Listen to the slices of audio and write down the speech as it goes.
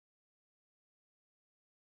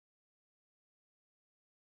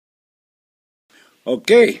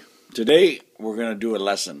Okay, today we're going to do a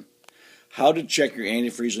lesson. How to check your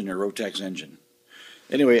antifreeze on your Rotax engine.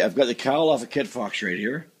 Anyway, I've got the cowl off a Kitfox right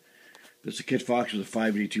here. This is a Kitfox with a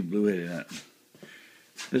 582 blue head in it.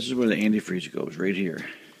 This is where the antifreeze goes, right here.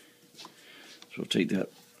 So we'll take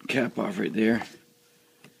that cap off right there.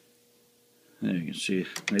 There you can see,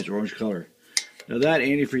 nice orange color. Now that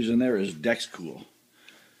antifreeze in there is Dexcool.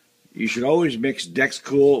 You should always mix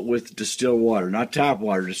Dexcool with distilled water, not tap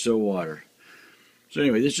water, distilled water. So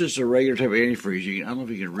anyway, this is just a regular type of antifreeze. I don't know if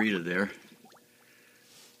you can read it there.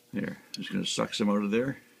 There, just going to suck some out of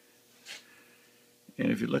there. And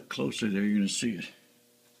if you look closely there, you're going to see it.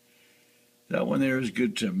 That one there is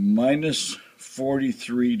good to minus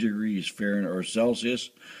 43 degrees Fahrenheit or Celsius,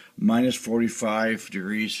 minus 45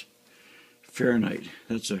 degrees Fahrenheit.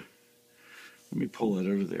 That's a, let me pull that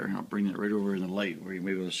out of there and I'll bring that right over in the light where you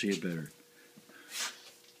may be able to see it better.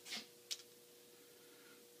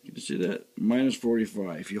 You can see that, minus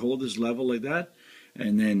 45. If you hold this level like that,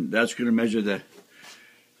 and then that's going to measure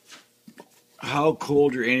how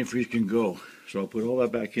cold your antifreeze can go. So I'll put all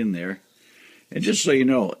that back in there. And just so you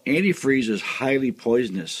know, antifreeze is highly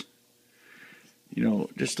poisonous. You know,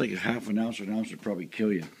 just like a half an ounce or an ounce would probably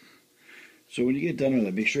kill you. So when you get done with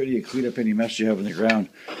it, make sure that you clean up any mess you have in the ground.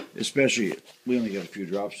 Especially, we only got a few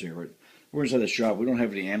drops here, but we're inside the shop. We don't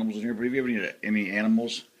have any animals in here, but if you have any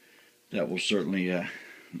animals, that will certainly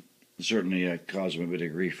cause them a bit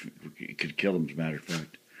of grief. It could kill them, as a matter of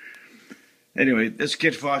fact. Anyway, this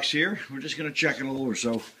Kitfox here, we're just going to check it all over.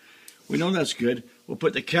 So we know that's good. We'll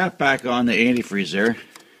put the cap back on the antifreeze there.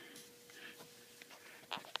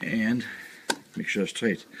 And make sure it's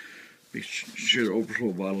tight. Make sure the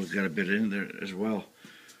overflow bottle's got a bit in there as well.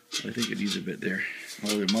 I think it needs a bit there. All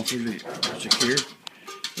the mufflers are secure.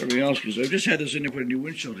 Everything else, because I've just had this in there, put a new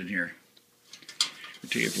windshield in here. We'll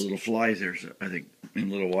take it for little flies there, so I think, in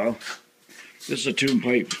a little while. This is a tune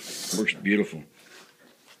pipe. Works beautiful.